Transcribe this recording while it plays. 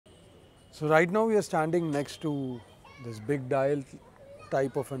So right now we are standing next to this big dial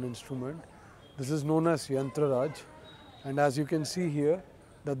type of an instrument. This is known as Yantra Raj, and as you can see here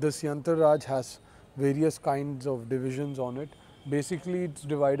that this Yantar Raj has various kinds of divisions on it. Basically it's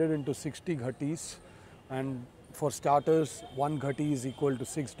divided into 60 ghatis, and for starters 1 ghati is equal to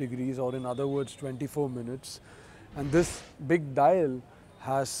 6 degrees, or in other words 24 minutes. And this big dial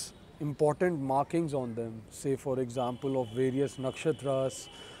has important markings on them, say for example of various nakshatras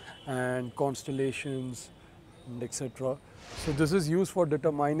and constellations and etc. So this is used for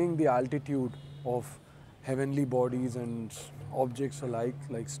determining the altitude of heavenly bodies and objects alike,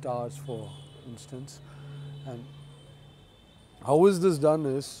 like stars for instance. And how is this done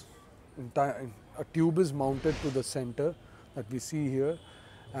is, a tube is mounted to the center that we see here,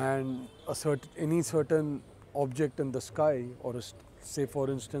 and any certain object in the sky, or say for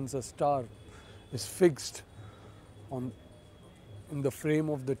instance a star, is fixed in the frame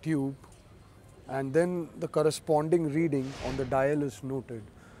of the tube, and then the corresponding reading on the dial is noted,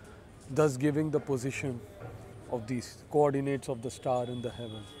 thus giving the position of these coordinates of the star in the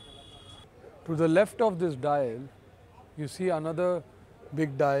heaven. To the left of this dial, you see another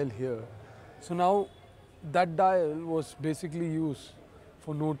big dial here. So now that dial was basically used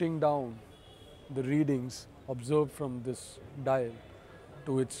for noting down the readings observed from this dial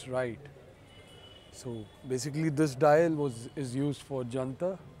to its right. So basically this dial is used for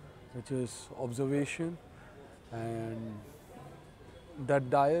Jantar, which is observation, and that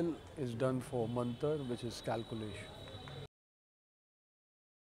dial is done for Mantar, which is calculation.